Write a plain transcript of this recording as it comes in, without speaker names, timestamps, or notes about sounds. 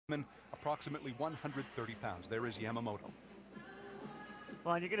approximately 130 pounds. There is Yamamoto.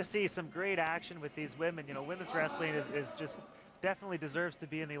 Well, and you're going to see some great action with these women. You know, women's wrestling is just definitely deserves to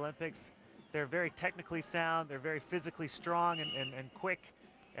be in the Olympics. They're very technically sound. They're very physically strong and quick.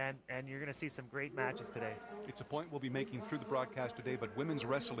 And you're going to see some great matches today. It's a point we'll be making through the broadcast today, but women's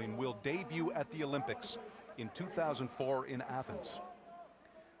wrestling will debut at the Olympics in 2004 in Athens.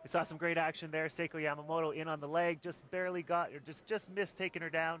 We saw some great action there. Seiko Yamamoto in on the leg, just barely got, or just missed taking her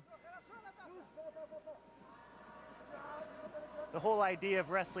down. The whole idea of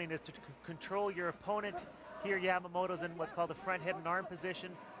wrestling is to control your opponent. Here Yamamoto's in what's called a front head and arm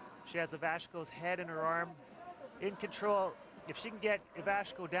position. She has Ivashko's head in her arm in control. If she can get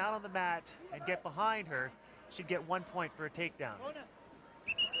Ivashko down on the mat and get behind her, she'd get 1 point for a takedown.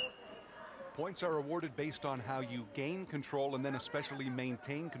 Points are awarded based on how you gain control and then especially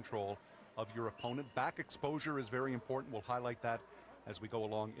maintain control of your opponent. Back exposure is very important. We'll highlight that as we go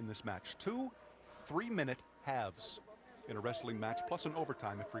along in this match. 2 3-minute halves in a wrestling match, plus an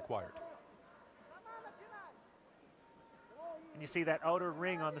overtime if required. And you see that outer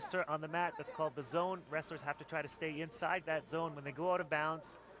ring on the mat, that's called the zone. Wrestlers have to try to stay inside that zone. When they go out of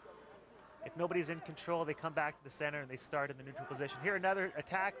bounds, if nobody's in control, they come back to the center and they start in the neutral position. Here, another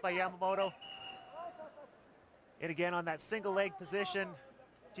attack by Yamamoto. And again, on that single leg position,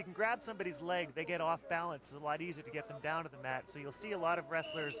 if you can grab somebody's leg, they get off balance. It's a lot easier to get them down to the mat. So you'll see a lot of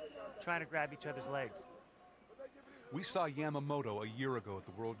wrestlers trying to grab each other's legs. We saw Yamamoto a year ago at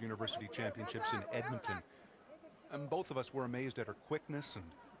the World University Championships in Edmonton. And both of us were amazed at her quickness and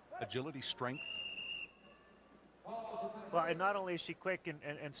agility, strength. Well, and not only is she quick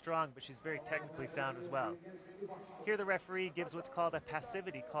and strong, but she's very technically sound as well. Here the referee gives what's called a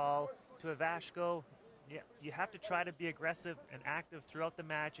passivity call to Ivashko. Yeah, you have to try to be aggressive and active throughout the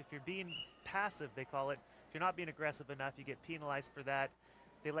match. If you're being passive, they call it, if you're not being aggressive enough, you get penalized for that.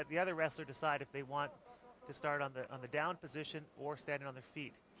 They let the other wrestler decide if they want to start on the down position or standing on their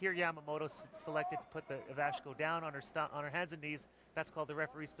feet. Here Yamamoto selected to put the Ivashko down on her hands and knees. That's called the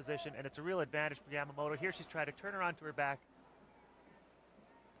referee's position, and it's a real advantage for Yamamoto. Here she's trying to turn her onto her back.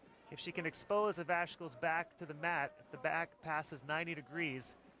 If she can expose Ivashko's back to the mat, if the back passes 90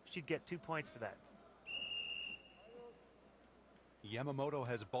 degrees, she'd get 2 points for that. Yamamoto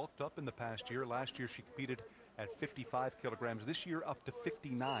has bulked up in the past year. Last year she competed at 55 kilograms. This year up to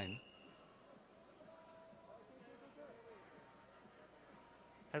 59.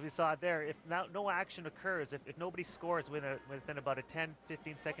 As we saw there, if no action occurs, if nobody scores within about a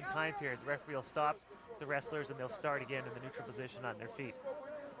 10-15 second time period, the referee will stop the wrestlers and they'll start again in the neutral position on their feet.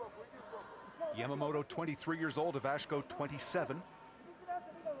 Yamamoto 23 years old, Ivashko 27.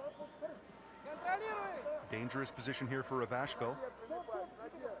 Dangerous position here for Ivashko.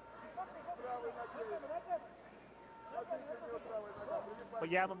 What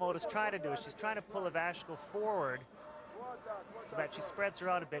Yamamoto's trying to do is she's trying to pull Ivashko forward so that she spreads her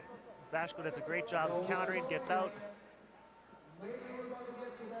out a bit. Ivashko does a great job of countering, gets out.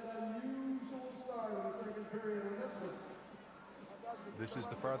 This is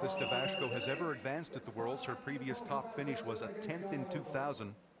the farthest Ivashko has ever advanced at the Worlds. Her previous top finish was a 10th in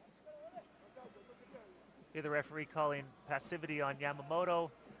 2000. Here the referee calling passivity on Yamamoto.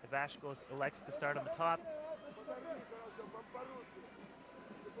 Ivashko elects to start on the top.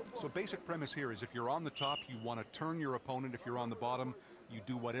 So basic premise here is if you're on the top, you want to turn your opponent. If you're on the bottom, you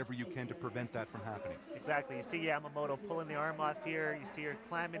do whatever you can to prevent that from happening. Exactly. You see Yamamoto pulling the arm off here. You see her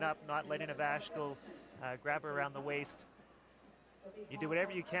climbing up, not letting Ivashko grab her around the waist. You do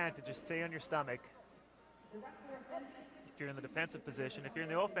whatever you can to just stay on your stomach. If you're in the defensive position, if you're in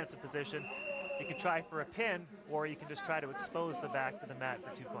the offensive position, you can try for a pin, or you can just try to expose the back to the mat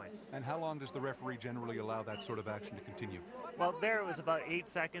for 2 points. And how long does the referee generally allow that sort of action to continue? Well, there it was about 8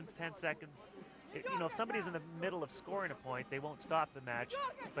 seconds, 10 seconds. You know, if somebody's in the middle of scoring a point, they won't stop the match.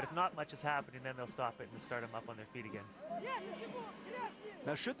 But if not much is happening, then they'll stop it and start them up on their feet again.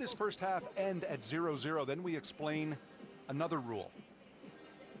 Now, should this first half end at 0-0, then we explain another rule.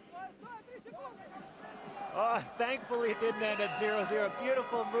 Oh, thankfully it didn't end at 0-0.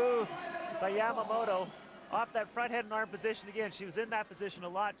 Beautiful move by Yamamoto off that front head and arm position again. She was in that position a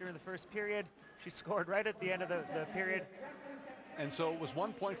lot during the first period. She scored right at the end of the period. And so it was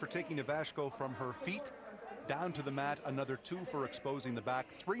 1 point for taking Ivashko from her feet down to the mat, another 2 for exposing the back.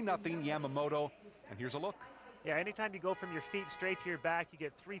 3-0 Yamamoto, and here's a look. Yeah, anytime you go from your feet straight to your back, you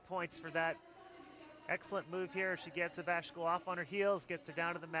get 3 points for that. Excellent move here. She gets Ivashko off on her heels, gets her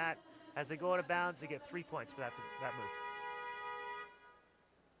down to the mat. As they go out of bounds, they get 3 points for that move.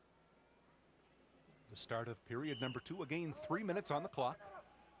 The start of period number 2. Again, 3 minutes on the clock.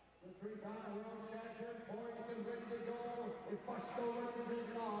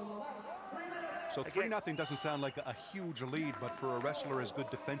 So 3-0 doesn't sound like a huge lead, but for a wrestler as good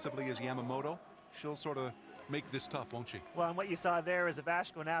defensively as Yamamoto, she'll sort of make this tough, won't she? Well, and what you saw there is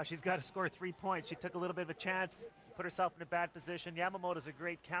Ivashko now. She's got to score 3 points. She took a little bit of a chance, put herself in a bad position. Yamamoto's a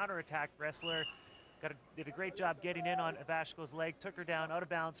great counterattack wrestler. Did a great job getting in on Ivashko's leg, took her down out of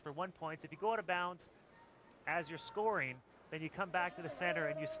bounds for 1 point. If you go out of bounds as you're scoring, then you come back to the center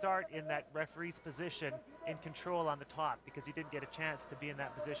and you start in that referee's position in control on the top because you didn't get a chance to be in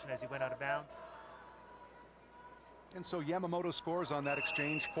that position as you went out of bounds. And so Yamamoto scores on that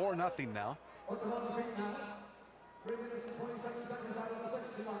exchange, 4-0 now.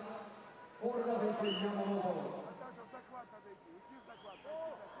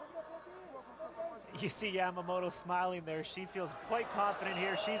 You see Yamamoto smiling there. She feels quite confident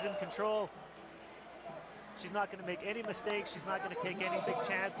here. She's in control. She's not going to make any mistakes. She's not going to take any big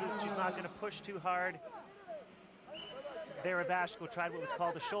chances. She's not going to push too hard. There, Ivashko tried what was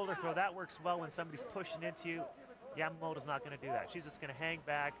called a shoulder throw. That works well when somebody's pushing into you. Yamamoto's not going to do that. She's just going to hang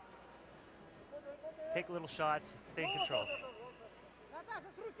back, take little shots, stay in control.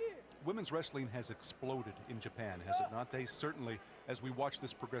 Women's wrestling has exploded in Japan, has it not? They certainly, as we watch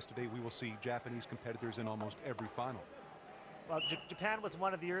this progress today, we will see Japanese competitors in almost every final. Well, Japan was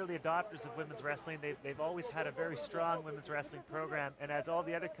one of the early adopters of women's wrestling. They've always had a very strong women's wrestling program, and as all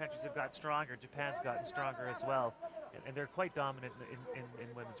the other countries have got stronger, Japan's gotten stronger as well. And they're quite dominant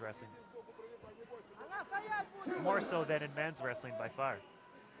in women's wrestling. More so than in men's wrestling by far.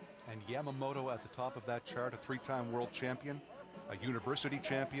 And Yamamoto at the top of that chart, a 3-time world champion, a university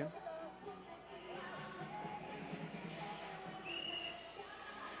champion.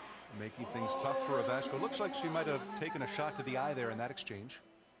 Making things tough for Ivashko. Looks like she might have taken a shot to the eye there in that exchange.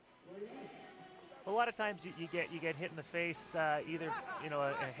 A lot of times you get hit in the face, either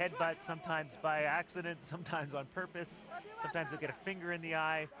a headbutt, sometimes by accident, sometimes on purpose. Sometimes you'll get a finger in the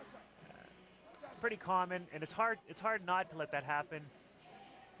eye. It's pretty common, and it's hard not to let that happen.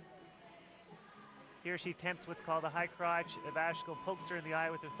 Here she attempts what's called a high crotch. Ivashko pokes her in the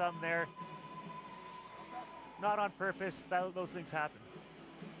eye with her thumb there. Not on purpose. Those things happen.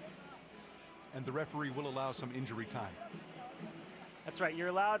 And the referee will allow some injury time. That's right. You're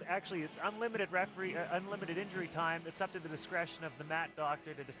allowed, actually, it's unlimited injury time. It's up to the discretion of the mat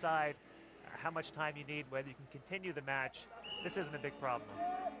doctor to decide how much time you need, whether you can continue the match. This isn't a big problem.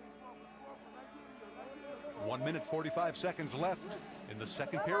 1 minute, 45 seconds left in the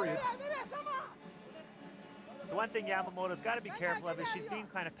second period. The one thing Yamamoto's got to be careful of is she's being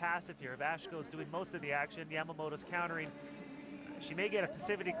kind of passive here. Ivashko's doing most of the action. Yamamoto's countering. She may get a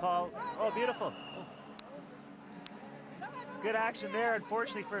passivity call. Oh, beautiful. Good action there.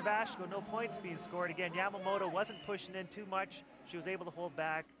 Unfortunately for Ivashko, no points being scored. Again, Yamamoto wasn't pushing in too much. She was able to hold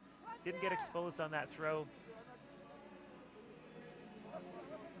back. Didn't get exposed on that throw.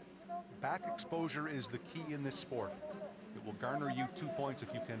 Back exposure is the key in this sport. It will garner you 2 points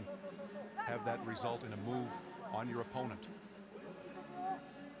if you can have that result in a move on your opponent.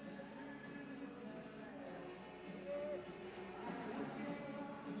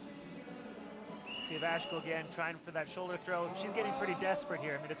 See Ivashko again trying for that shoulder throw. She's getting pretty desperate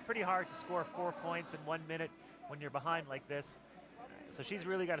here. I mean, it's pretty hard to score 4 points in 1 minute when you're behind like this. So she's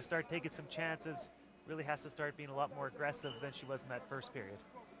really got to start taking some chances. Really has to start being a lot more aggressive than she was in that first period.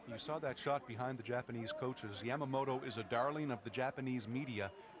 You saw that shot behind the Japanese coaches. Yamamoto is a darling of the Japanese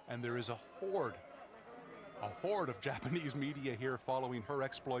media, and there is a horde of Japanese media here following her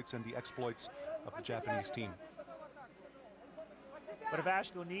exploits and the exploits of the Japanese team. What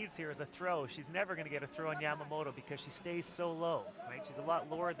Ivashko needs here is a throw. She's never going to get a throw on Yamamoto because she stays so low, right? She's a lot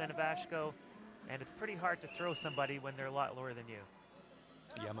lower than Ivashko, and it's pretty hard to throw somebody when they're a lot lower than you.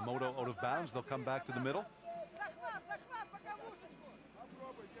 Yamamoto out of bounds. They'll come back to the middle.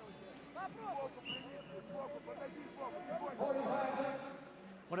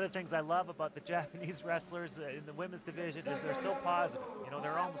 One of the things I love about the Japanese wrestlers in the women's division is they're so positive. You know,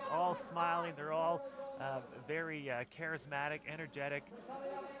 they're almost all smiling. They're all very charismatic, energetic,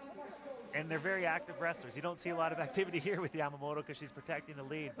 and they're very active wrestlers. You don't see a lot of activity here with Yamamoto because she's protecting the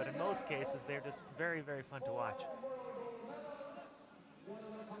lead, but in most cases, they're just very, very fun to watch.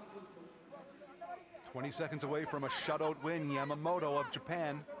 20 seconds away from a shutout win, Yamamoto of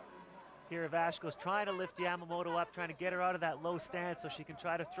Japan. Here Ivashko's trying to lift Yamamoto up, trying to get her out of that low stance so she can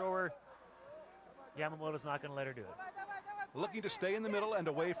try to throw her. Yamamoto's not going to let her do it. Looking to stay in the middle and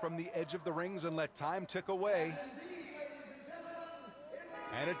away from the edge of the rings and let time tick away.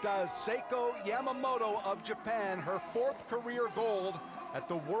 And it does. Seiko Yamamoto of Japan, her 4th career gold at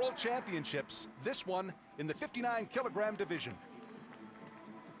the World Championships. This one in the 59-kilogram division.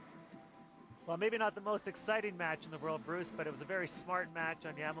 Well, maybe not the most exciting match in the world, Bruce, but it was a very smart match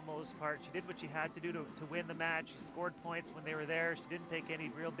on Yamamoto's part. She did what she had to do to win the match. She scored points when they were there. She didn't take any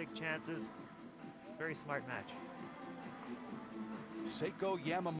real big chances. Very smart match. Seiko Yamamoto.